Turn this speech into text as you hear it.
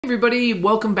Everybody,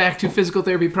 welcome back to Physical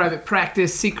Therapy Private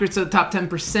Practice, Secrets of the Top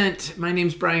 10%. My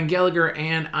name's Brian Gallagher,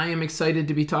 and I am excited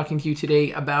to be talking to you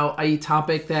today about a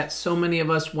topic that so many of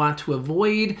us want to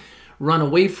avoid, run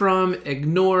away from,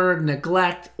 ignore,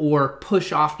 neglect, or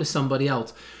push off to somebody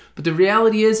else. But the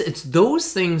reality is, it's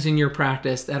those things in your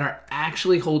practice that are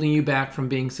actually holding you back from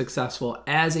being successful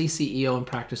as a CEO and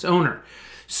practice owner.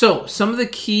 So, some of the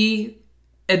key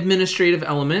administrative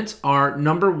elements are,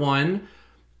 number one,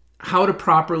 how to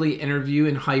properly interview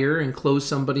and hire and close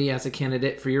somebody as a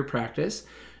candidate for your practice.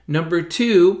 Number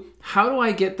two, how do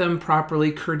I get them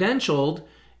properly credentialed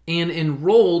and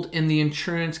enrolled in the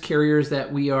insurance carriers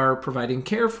that we are providing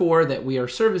care for, that we are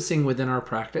servicing within our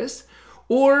practice?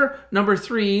 Or number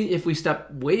three, if we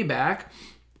step way back,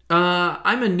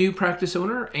 I'm a new practice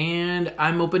owner and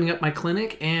I'm opening up my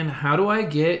clinic, and how do I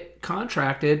get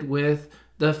contracted with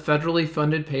the federally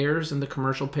funded payers and the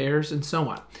commercial payers and so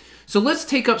on? So let's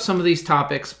take up some of these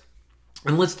topics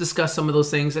and let's discuss some of those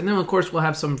things. And then, of course, we'll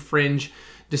have some fringe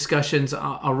discussions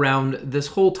around this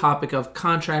whole topic of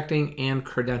contracting and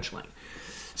credentialing.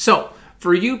 So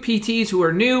for you PTs who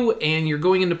are new and you're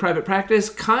going into private practice,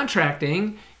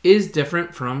 contracting is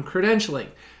different from credentialing.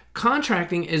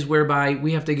 Contracting is whereby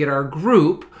we have to get our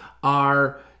group,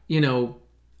 our,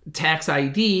 tax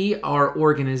ID, our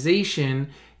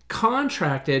organization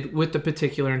contracted with the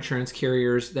particular insurance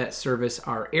carriers that service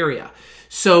our area.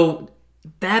 So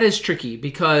that is tricky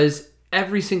because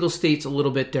every single state's a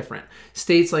little bit different.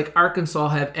 States like Arkansas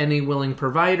have any willing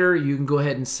provider. You can go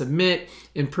ahead and submit,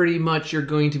 and pretty much you're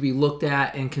going to be looked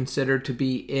at and considered to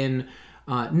be in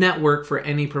network for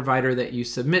any provider that you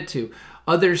submit to.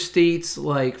 Other states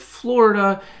like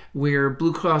Florida, where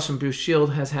Blue Cross and Blue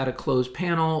Shield has had a closed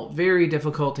panel, very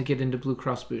difficult to get into Blue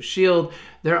Cross Blue Shield.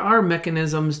 There are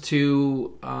mechanisms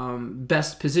to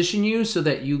best position you so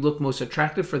that you look most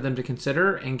attractive for them to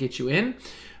consider and get you in.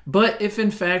 But if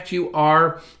in fact you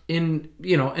are in,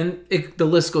 the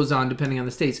list goes on depending on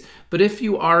the states, but if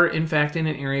you are in fact in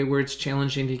an area where it's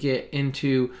challenging to get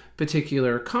into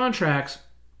particular contracts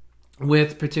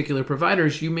with particular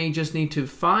providers, you may just need to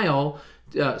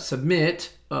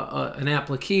submit an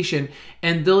application,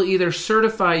 and they'll either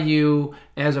certify you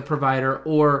as a provider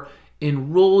or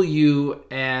enroll you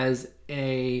as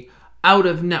a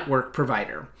out-of-network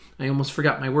provider. I almost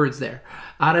forgot my words there.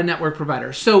 Out-of-network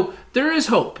provider. So there is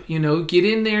hope. Get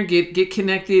in there, get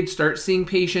connected, start seeing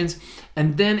patients,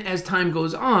 and then as time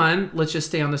goes on, let's just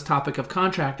stay on this topic of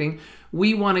contracting,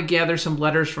 we want to gather some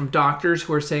letters from doctors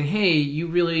who are saying, hey, you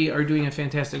really are doing a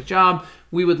fantastic job.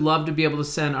 We would love to be able to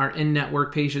send our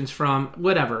in-network patients from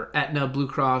whatever, Aetna, Blue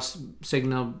Cross,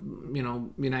 Cigna,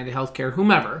 United Healthcare,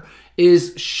 whomever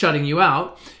is shutting you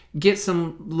out. Get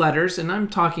some letters, and I'm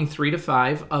talking 3 to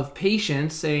 5, of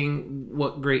patients saying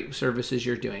what great services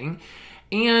you're doing.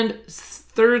 And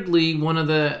thirdly, one of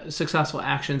the successful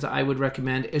actions I would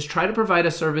recommend is try to provide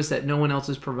a service that no one else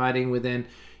is providing within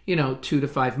 2 to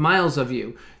 5 miles of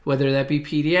you, whether that be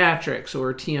pediatrics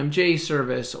or TMJ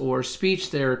service or speech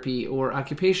therapy or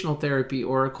occupational therapy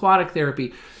or aquatic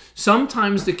therapy.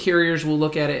 Sometimes the carriers will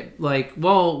look at it like,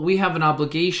 well, we have an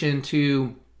obligation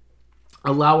to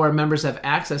allow our members to have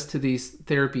access to these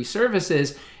therapy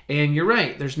services. And you're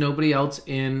right, there's nobody else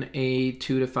in a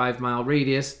 2 to 5 mile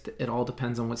radius. It all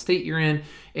depends on what state you're in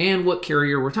and what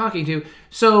carrier we're talking to.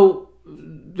 So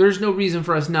there's no reason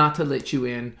for us not to let you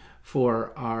in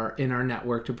for our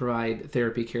network to provide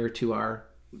therapy care to our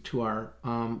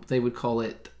they would call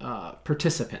it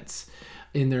participants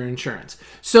in their insurance.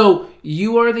 So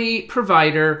you are the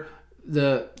provider,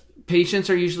 the patients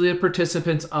are usually the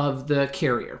participants of the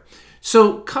carrier.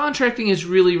 So contracting is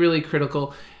really, really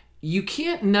critical. You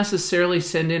can't necessarily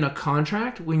send in a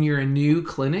contract when you're a new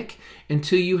clinic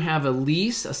until you have a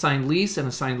lease, a signed lease, and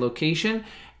a signed location.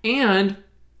 And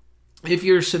if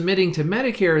you're submitting to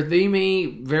Medicare, they may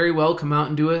very well come out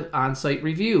and do an on-site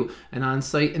review, an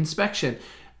on-site inspection.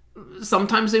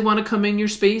 Sometimes they want to come in your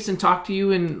space and talk to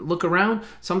you and look around.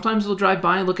 Sometimes they'll drive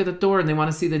by and look at the door and they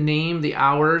want to see the name, the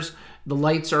hours, the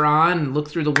lights are on, and look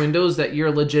through the windows that you're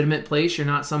a legitimate place. You're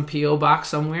not some P.O. box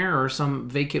somewhere or some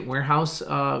vacant warehouse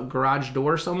garage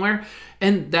door somewhere.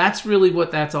 And that's really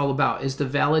what that's all about, is to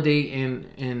validate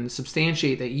and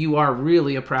substantiate that you are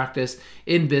really a practice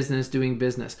in business, doing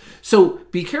business. So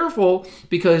be careful,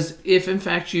 because if in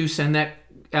fact you send that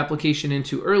application in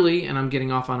too early, and I'm getting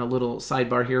off on a little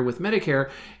sidebar here with Medicare,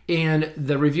 and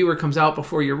the reviewer comes out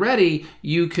before you're ready,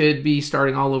 you could be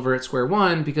starting all over at square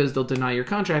one because they'll deny your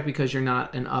contract because you're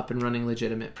not an up and running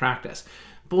legitimate practice.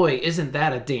 Boy, isn't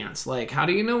that a dance? Like, how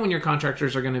do you know when your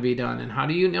contractors are going to be done? And how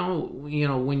do you know,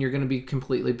 when you're going to be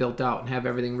completely built out and have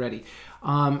everything ready?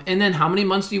 And then how many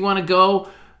months do you want to go?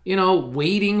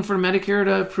 waiting for Medicare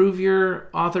to approve your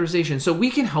authorization. So we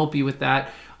can help you with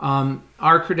that.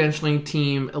 Our credentialing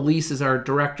team, Elise is our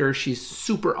director. She's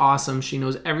super awesome. She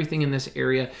knows everything in this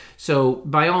area. So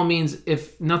by all means,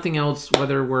 if nothing else,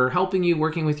 whether we're helping you,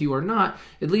 working with you or not,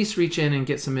 at least reach in and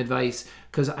get some advice,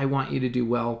 because I want you to do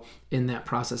well in that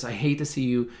process. I hate to see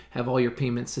you have all your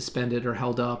payments suspended or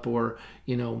held up, or,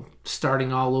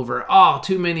 starting all over. Oh,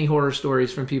 too many horror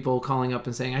stories from people calling up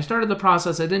and saying, I started the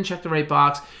process, I didn't check the right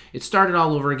box, it started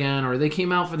all over again, or they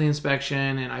came out for the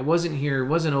inspection and I wasn't here,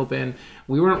 wasn't open,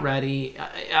 we weren't ready.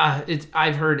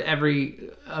 I've heard every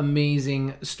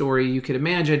amazing story you could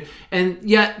imagine. And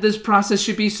yet this process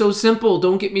should be so simple.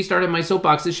 Don't get me started on my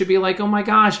soapbox. It should be like, oh my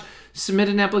gosh, submit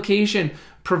an application,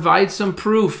 provide some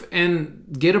proof, and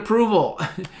get approval.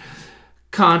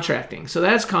 Contracting. So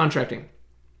that's contracting.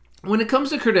 When it comes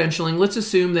to credentialing, let's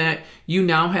assume that you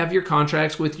now have your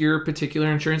contracts with your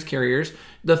particular insurance carriers.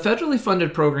 The federally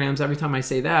funded programs, every time I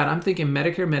say that, I'm thinking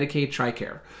Medicare, Medicaid,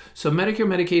 TRICARE. So Medicare,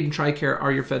 Medicaid, and TRICARE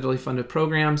are your federally funded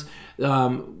programs.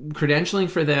 Credentialing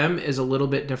for them is a little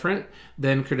bit different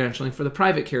than credentialing for the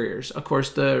private carriers. Of course,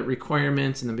 the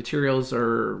requirements and the materials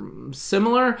are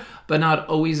similar, but not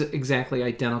always exactly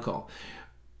identical.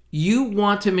 You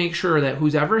want to make sure that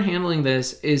who's ever handling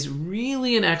this is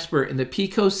really an expert in the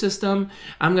PCOS system.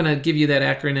 I'm going to give you that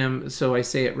acronym so I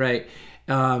say it right.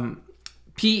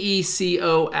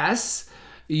 PECOS.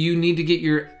 You need to get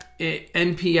your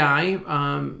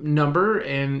NPI number,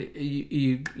 and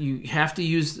you have to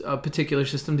use a particular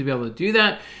system to be able to do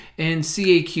that. And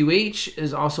CAQH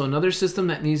is also another system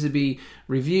that needs to be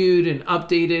reviewed and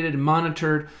updated and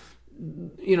monitored.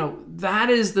 That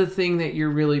is the thing that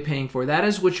you're really paying for. That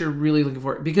is what you're really looking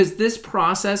for, because this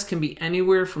process can be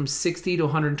anywhere from 60 to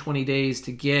 120 days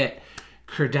to get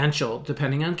credentialed,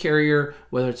 depending on carrier,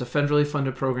 whether it's a federally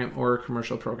funded program or a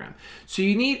commercial program. So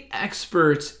you need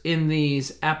experts in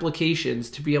these applications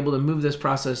to be able to move this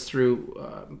process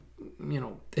through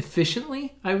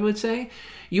efficiently, I would say.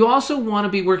 You also want to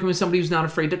be working with somebody who's not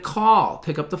afraid to call,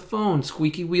 pick up the phone,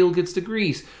 squeaky wheel gets the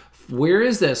grease. Where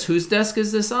is this? Whose desk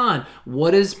is this on?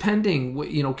 What is pending?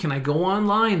 Can I go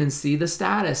online and see the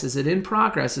status? Is it in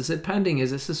progress? Is it pending?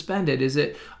 Is it suspended? Is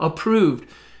it approved?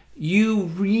 You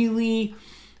really,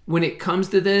 when it comes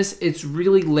to this, it's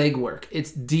really legwork.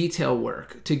 It's detail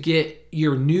work to get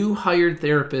your new hired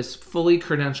therapist fully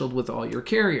credentialed with all your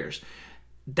carriers.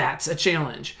 That's a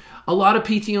challenge. A lot of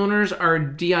PT owners are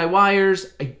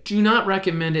DIYers. I do not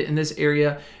recommend it in this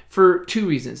area for two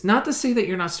reasons. Not to say that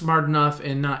you're not smart enough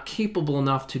and not capable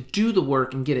enough to do the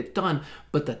work and get it done,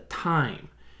 but the time,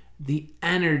 the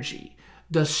energy,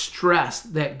 the stress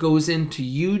that goes into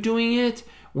you doing it,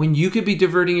 when you could be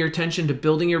diverting your attention to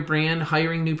building your brand,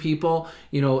 hiring new people,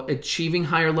 achieving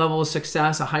higher level of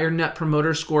success, a higher net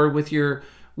promoter score with your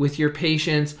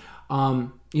patients,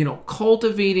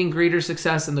 cultivating greater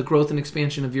success in the growth and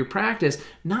expansion of your practice,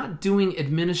 not doing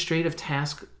administrative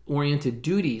task-oriented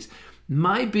duties.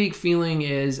 My big feeling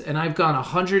is, and I've gone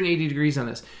 180 degrees on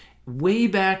this, way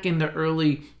back in the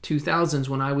early 2000s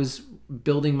when I was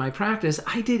building my practice,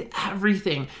 I did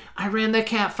everything. I ran the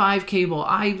Cat 5 cable,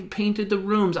 I painted the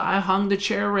rooms, I hung the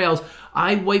chair rails,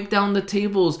 I wiped down the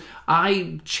tables,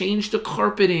 I changed the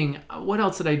carpeting. What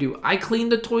else did I do? I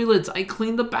cleaned the toilets, I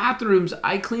cleaned the bathrooms,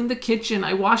 I cleaned the kitchen,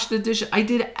 I washed the dishes. I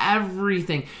did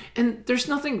everything. And there's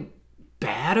nothing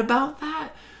bad about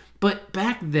that. But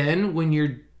back then, when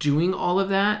you're doing all of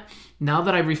that, now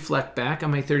that I reflect back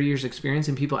on my 30 years experience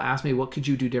and people ask me, what could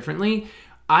you do differently?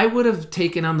 I would have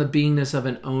taken on the beingness of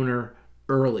an owner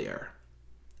earlier.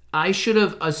 I should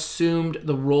have assumed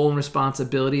the role and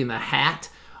responsibility and the hat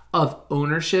of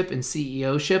ownership and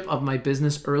CEO-ship of my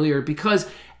business earlier, because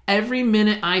every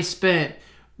minute I spent,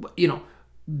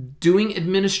 doing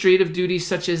administrative duties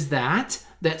such as that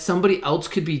somebody else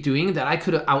could be doing, that I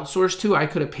could have outsourced to, I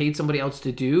could have paid somebody else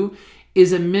to do,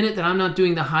 is a minute that I'm not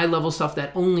doing the high-level stuff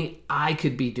that only I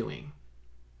could be doing.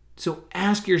 So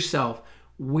ask yourself,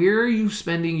 where are you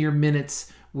spending your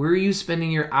minutes? Where are you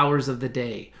spending your hours of the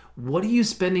day? What are you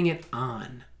spending it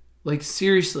on? Like,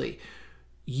 seriously,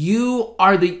 you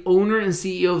are the owner and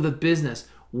CEO of the business.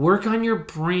 Work on your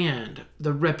brand,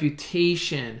 the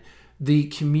reputation, the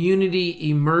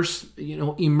community. Immerse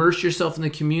yourself in the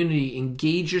community.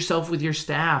 Engage yourself with your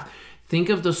staff. Think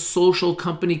of the social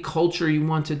company culture you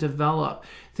want to develop.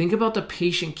 Think about the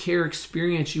patient care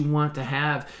experience you want to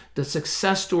have, the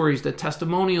success stories, the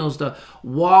testimonials, the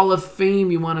wall of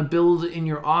fame you want to build in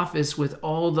your office with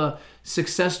all the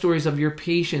success stories of your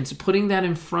patients, putting that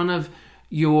in front of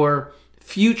your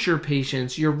future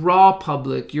patients, your raw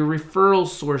public, your referral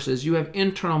sources. You have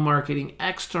internal marketing,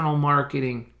 external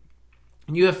marketing.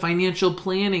 You have financial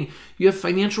planning. You have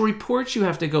financial reports you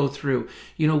have to go through.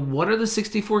 What are the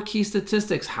 64 key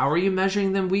statistics? How are you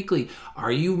measuring them weekly?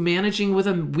 Are you managing with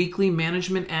a weekly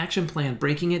management action plan,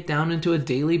 breaking it down into a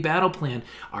daily battle plan?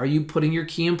 Are you putting your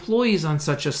key employees on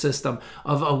such a system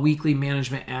of a weekly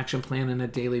management action plan and a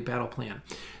daily battle plan?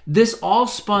 This all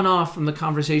spun off from the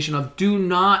conversation of do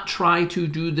not try to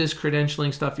do this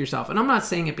credentialing stuff yourself. And I'm not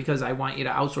saying it because I want you to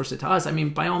outsource it to us. I mean,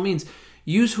 by all means,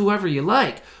 use whoever you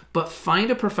like, but find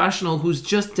a professional who's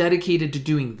just dedicated to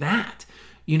doing that.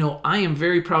 I am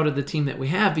very proud of the team that we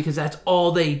have because that's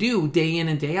all they do day in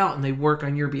and day out, and they work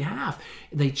on your behalf.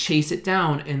 They chase it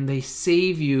down and they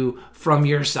save you from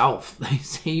yourself.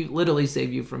 They literally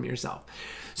save you from yourself.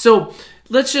 So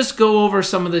let's just go over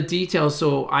some of the details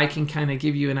so I can kind of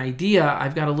give you an idea.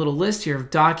 I've got a little list here of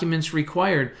documents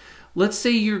required. Let's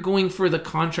say you're going for the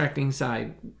contracting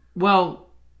side. Well,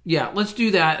 yeah, let's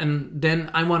do that, and then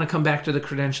I want to come back to the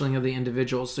credentialing of the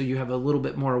individuals so you have a little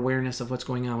bit more awareness of what's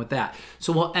going on with that.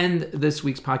 So we'll end this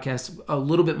week's podcast a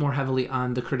little bit more heavily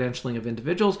on the credentialing of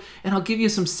individuals, and I'll give you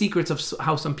some secrets of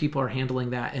how some people are handling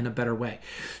that in a better way.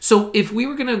 So if we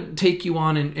were going to take you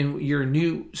on and you're a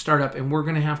new startup and we're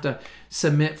going to have to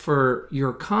submit for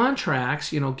your contracts,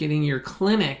 getting your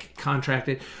clinic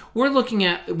contracted, we're looking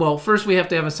at, well, first we have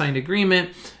to have a signed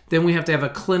agreement. Then we have to have a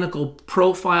clinical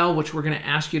profile, which we're going to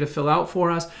ask you to fill out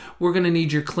for us. We're going to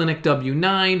need your clinic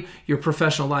W-9, your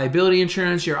professional liability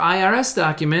insurance, your IRS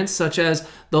documents, such as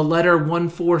the letter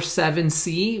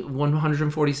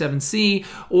 147C,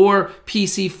 or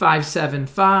PC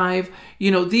 575.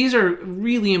 These are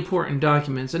really important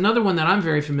documents. Another one that I'm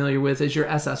very familiar with is your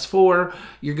SS4.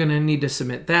 You're going to need to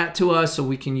submit that to us so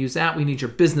we can use that. We need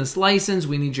your business license.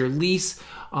 We need your lease,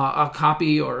 a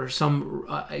copy or some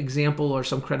example or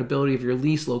some credibility of your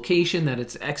lease location, that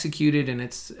it's executed and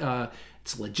it's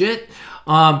legit.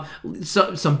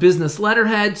 Some business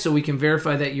letterhead so we can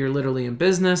verify that you're literally in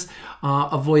business.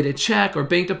 A voided check or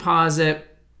bank deposit.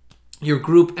 Your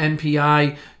group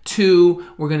NPI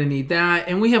 2, we're going to need that.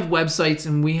 And we have websites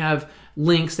and we have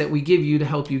links that we give you to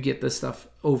help you get this stuff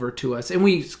over to us. And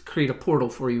we create a portal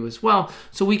for you as well,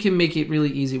 so we can make it really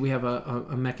easy. We have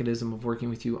a mechanism of working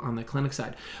with you on the clinic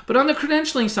side. But on the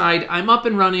credentialing side, I'm up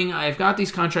and running. I've got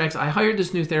these contracts. I hired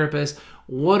this new therapist.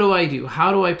 What do I do?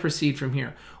 How do I proceed from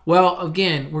here? Well,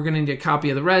 again, we're going to need a copy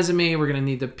of the resume. We're going to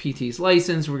need the PT's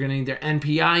license. We're going to need their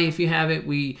NPI if you have it.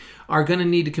 We are going to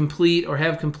need to complete or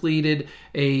have completed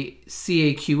a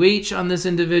CAQH on this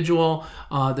individual.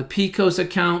 The PCOS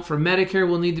account for Medicare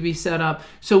will need to be set up.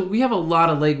 So we have a lot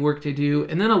of legwork to do,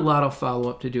 and then a lot of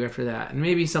follow-up to do after that. And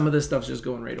maybe some of this stuff's just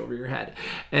going right over your head.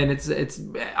 And it's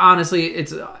honestly,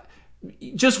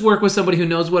 just work with somebody who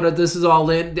knows what this is all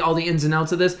the ins and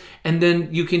outs of this, and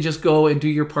then you can just go and do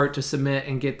your part to submit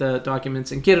and get the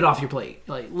documents and get it off your plate.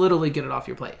 Like literally get it off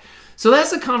your plate. So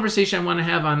that's the conversation I want to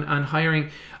have on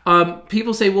hiring.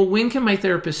 People say, well, when can my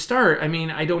therapist start? I mean,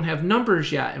 I don't have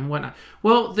numbers yet and whatnot.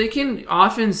 Well, they can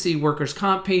often see workers'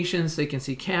 comp patients. They can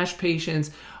see cash patients.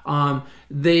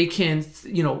 They can,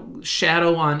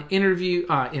 shadow on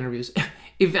interviews.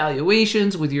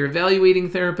 Evaluations with your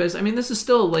evaluating therapist. I mean, this is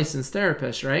still a licensed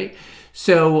therapist, right?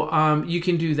 So you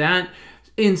can do that.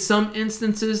 In some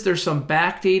instances, there's some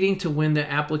backdating to when the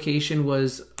application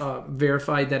was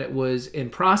verified that it was in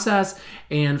process.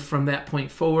 And from that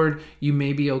point forward, you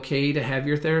may be okay to have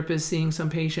your therapist seeing some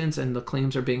patients and the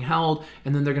claims are being held.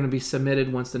 And then they're going to be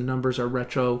submitted once the numbers are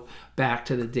retro back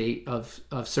to the date of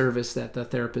service that the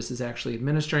therapist is actually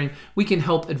administering. We can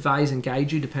help advise and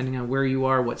guide you depending on where you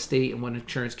are, what state, and what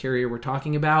insurance carrier we're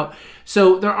talking about.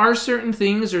 So there are certain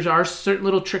things, there are certain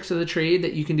little tricks of the trade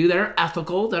that you can do that are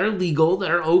ethical, that are legal,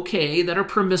 that are okay, that are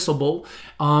permissible,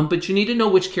 but you need to know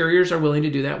which carriers are willing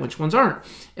to do that, which ones aren't.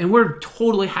 And we're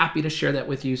totally happy to share that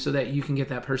with you so that you can get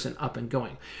that person up and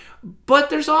going. But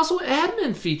there's also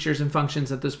admin features and functions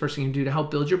that this person can do to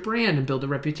help build your brand and build a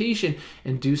reputation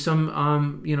and do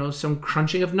some, some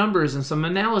crunching of numbers and some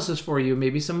analysis for you,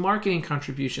 maybe some marketing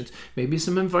contributions, maybe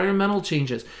some environmental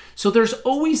changes. So there's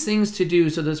always things to do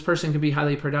so this person can be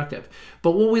highly productive.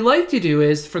 But what we like to do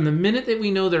is from the minute that we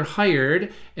know they're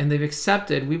hired and they've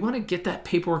accepted, we want to get that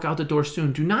paperwork out the door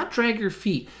soon. Do not drag your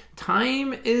feet.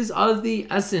 Time is of the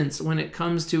essence when it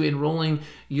comes to enrolling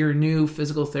your new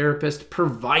physical therapist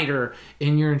provider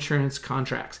in your insurance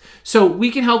contracts. So we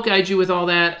can help guide you with all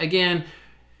that. Again,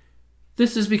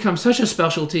 this has become such a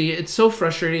specialty. It's so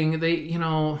frustrating.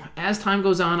 As time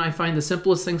goes on, I find the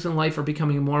simplest things in life are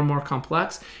becoming more and more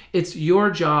complex. It's your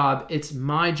job. It's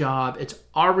my job. It's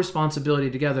our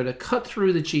responsibility together to cut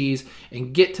through the cheese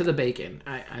and get to the bacon.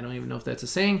 I don't even know if that's a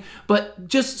saying, but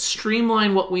just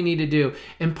streamline what we need to do.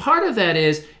 And part of that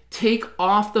is Take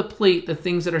off the plate the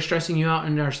things that are stressing you out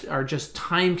and are just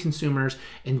time consumers,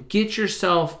 and get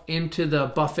yourself into the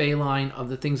buffet line of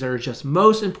the things that are just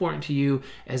most important to you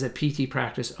as a PT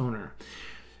practice owner.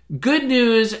 Good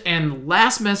news and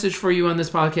last message for you on this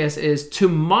podcast is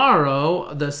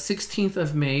tomorrow, the 16th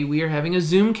of May, we are having a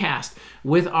Zoom cast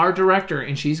with our director,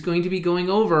 and she's going to be going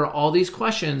over all these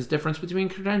questions, difference between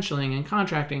credentialing and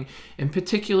contracting, in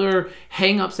particular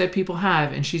hang-ups that people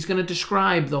have, and she's going to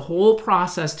describe the whole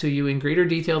process to you in greater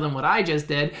detail than what I just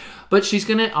did, but she's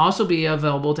going to also be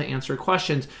available to answer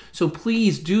questions. So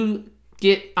please do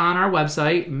get on our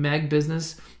website,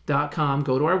 megbusiness.com.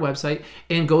 Go to our website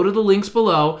and go to the links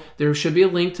below. There should be a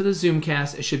link to the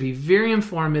Zoomcast. It should be very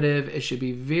informative. It should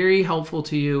be very helpful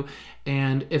to you.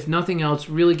 And if nothing else,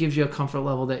 really gives you a comfort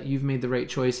level that you've made the right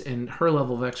choice and her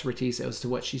level of expertise as to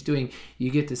what she's doing.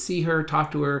 You get to see her,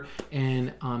 talk to her,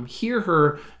 and hear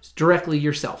her directly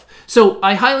yourself. So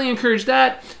I highly encourage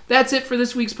that. That's it for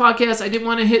this week's podcast. I didn't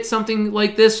want to hit something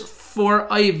like this for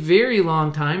a very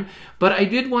long time, but I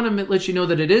did want to let you know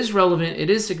that it is relevant, it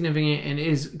is significant, and it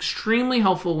is extremely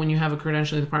helpful when you have a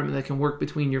credentialing department that can work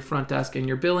between your front desk and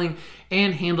your billing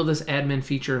and handle this admin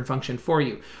feature and function for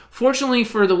you. Fortunately,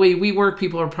 for the way we work,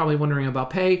 people are probably wondering about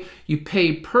pay. You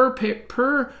pay per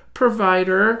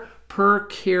provider, per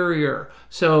carrier.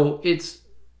 So it's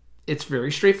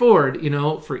very straightforward, you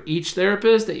know, for each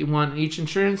therapist that you want, each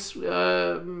insurance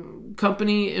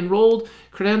company enrolled,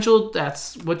 credentialed,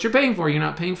 that's what you're paying for. You're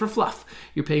not paying for fluff.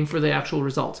 You're paying for the actual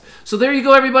results. So there you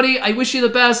go, everybody. I wish you the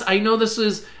best. I know this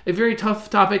is a very tough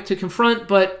topic to confront,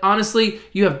 but honestly,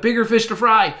 you have bigger fish to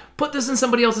fry. Put this in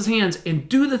somebody else's hands and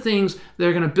do the things that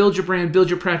are going to build your brand, build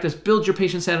your practice, build your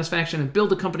patient satisfaction, and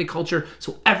build a company culture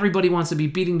so everybody wants to be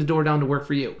beating the door down to work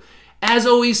for you. As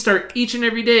always, start each and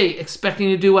every day expecting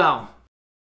to do well.